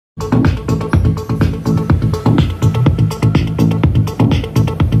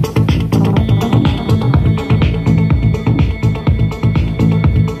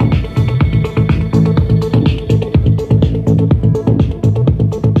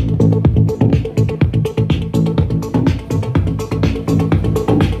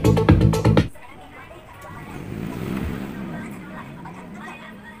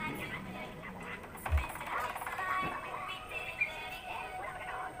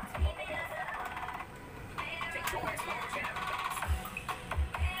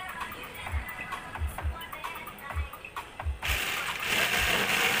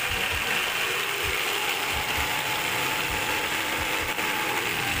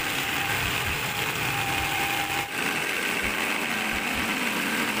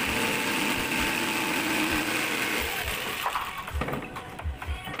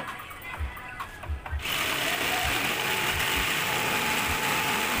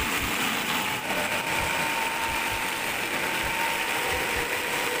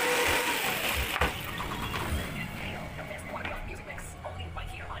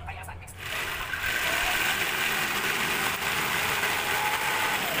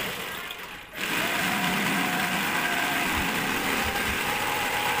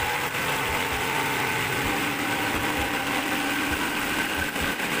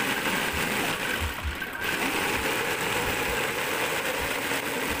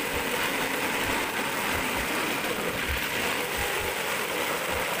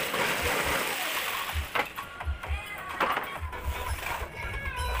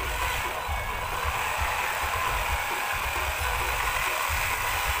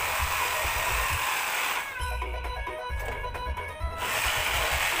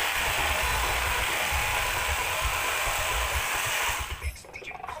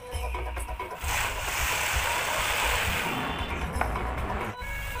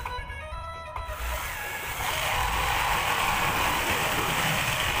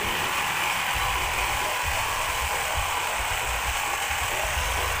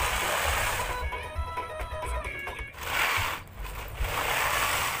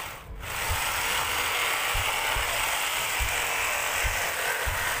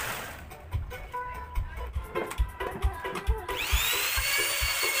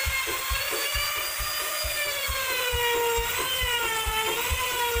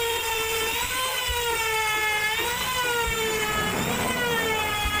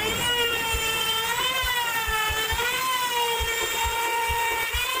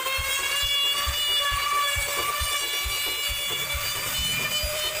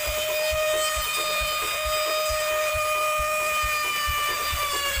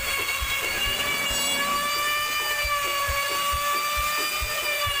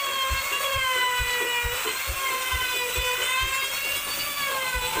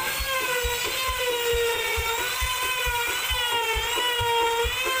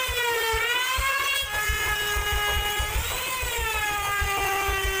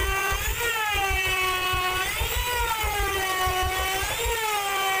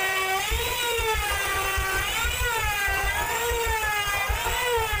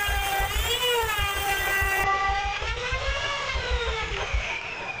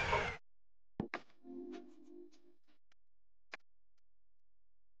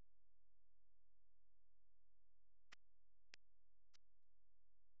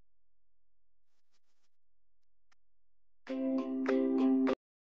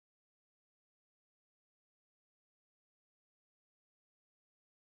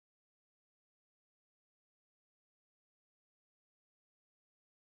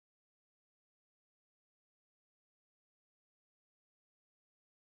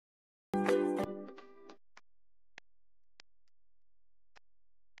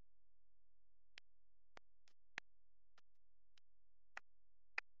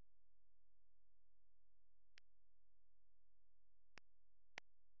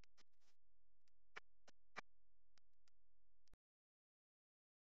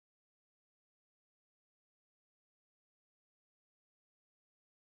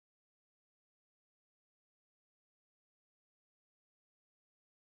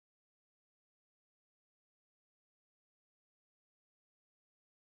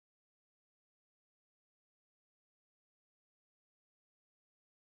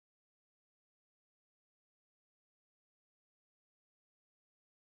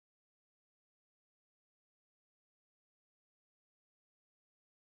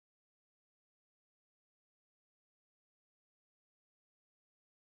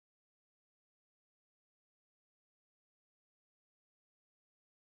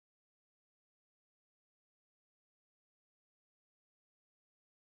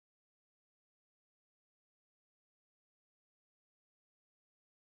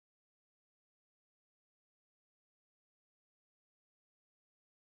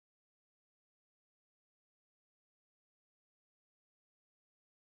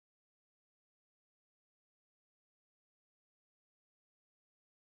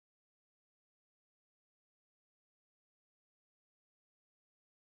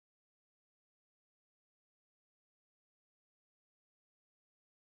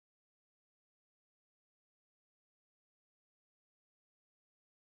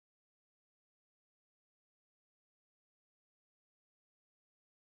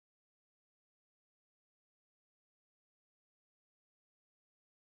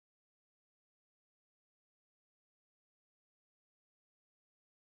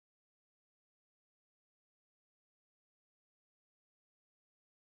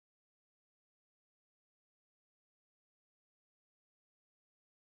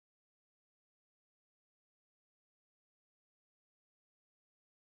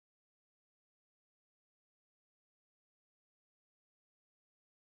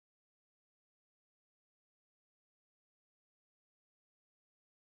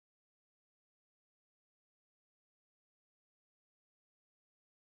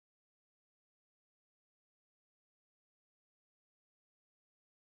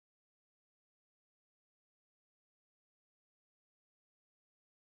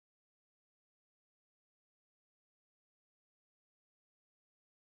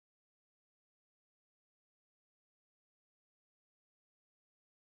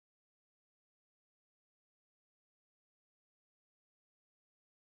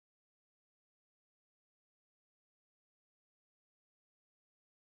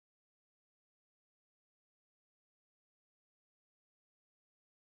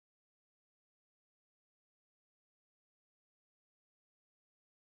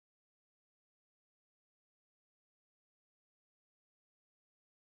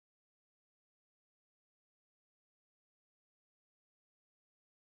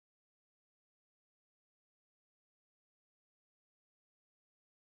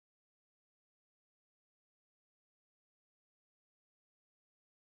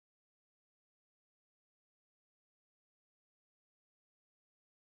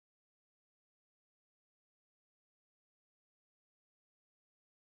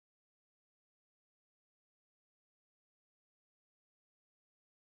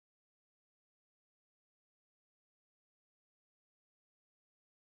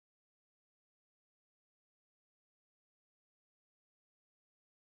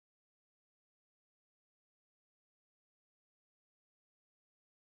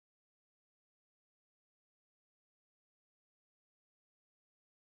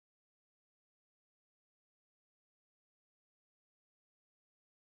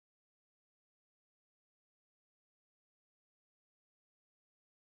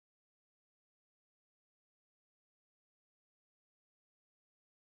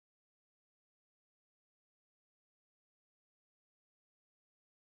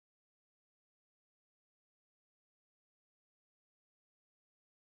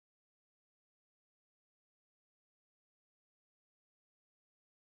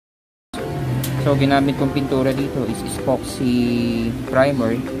So ginamit kong pintura dito is epoxy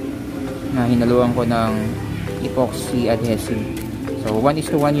primer na hinaluan ko ng epoxy adhesive. So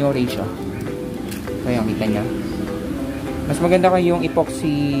 1:1 yung ratio. So yung kita nya. Mas maganda kayo yung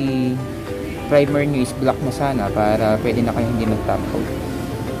epoxy primer nyo is black na sana para pwede na kayo hindi mag-top coat.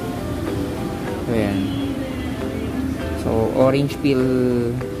 So yan. So orange peel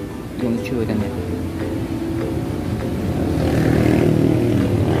yung tsura nito.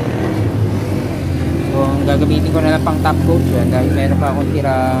 So ang gagamitin ko na lang pang top coat yan dahil meron pa akong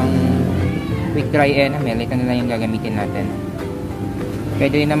tirang quick dry enamel. Ito na lang yung gagamitin natin.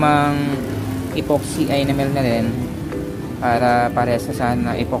 Pwede rin namang epoxy enamel na rin para parehas na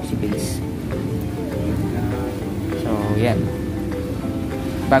sana epoxy base. So yan.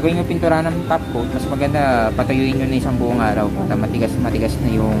 Bago yung pintura ng top coat, mas maganda patuyuin nyo na isang buong araw para matigas na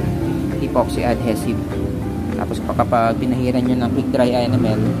yung epoxy adhesive. Tapos kapag pinahiran nyo ng quick dry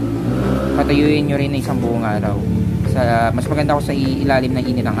enamel, patuyuin nyo rin na isang buong araw. Mas maganda ko sa ilalim ng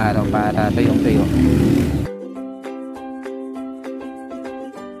init ng araw para tuyong-tuyo.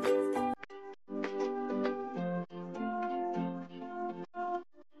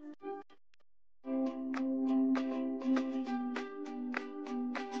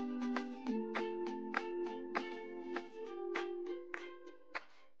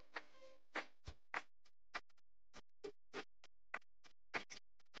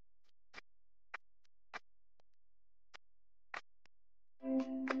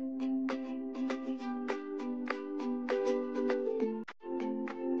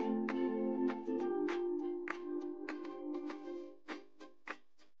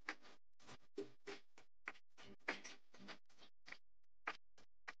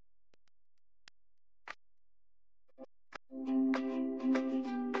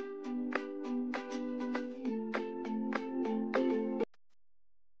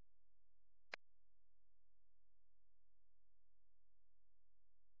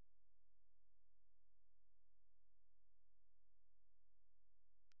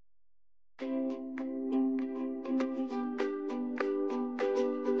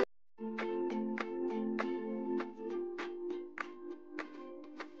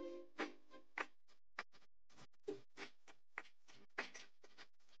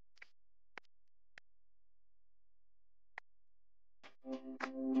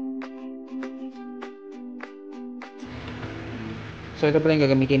 So ito pala yung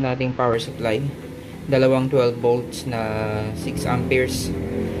gagamitin nating power supply. Dalawang 12 volts na 6 amperes.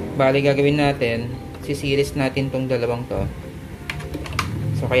 Bali gagawin natin, sisiris natin tong dalawang to.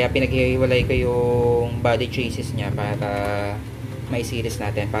 So kaya pinaghiwalay ko yung body traces niya para maisiris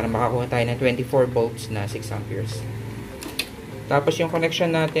natin. Para makakuha tayo ng 24 volts na 6 amperes. Tapos yung connection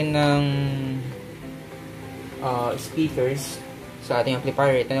natin ng speakers sa ating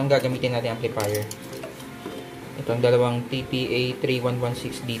amplifier. Ito yung gagamitin natin amplifier. Itong dalawang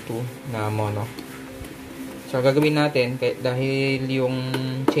TPA3116D2 na Mono. So gagawin natin dahil yung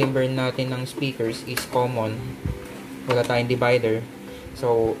chamber natin ng speakers is common, wala tayong divider,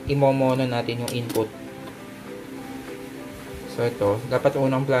 so imo-mono natin yung input. So ito, dapat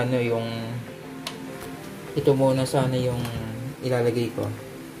unang plano yung ito muna sana yung ilalagay ko,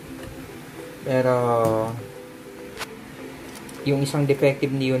 pero yung isang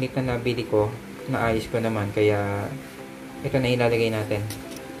defective na unit na nabili ko naayos ko naman, kaya ito na ilalagay natin.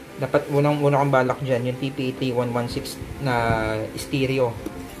 Dapat unang kong balak dyan yung TPA3116 na stereo,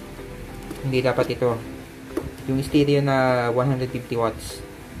 hindi dapat ito yung stereo na 150 watts,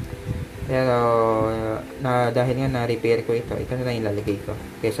 pero dahil nga na repair ko ito na lang ilalagay ko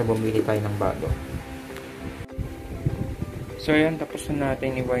kaysa bumili tayo ng bago. So yan, tapos na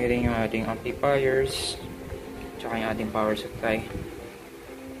natin i-wiring yung ating amplifiers tsaka yung ating power supply.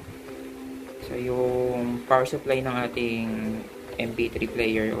 So yung power supply ng ating MP3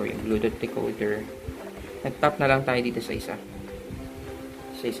 player or yung Bluetooth decoder, nag-top na lang tayo dito sa isang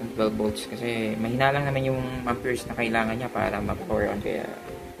 12 volts kasi mahina lang naman yung amperes na kailangan niya para mag-power on, kaya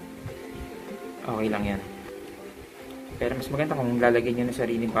okay lang yan. Pero mas maganda kung lalagyan nyo na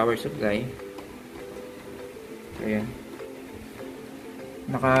sariling power supply. So yan,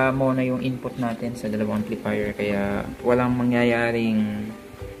 naka-mono yung input natin sa dalawang amplifier, kaya walang mangyayaring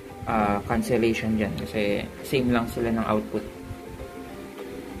cancellation dyan kasi same lang sila ng output.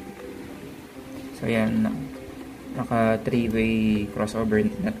 So yan, naka 3-way crossover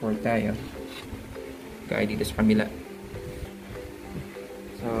network tayo kaya dito sa kabila.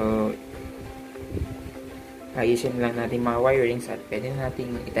 So ayusin lang natin mga wirings at pwede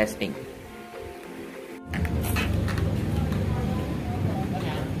natin i-testing.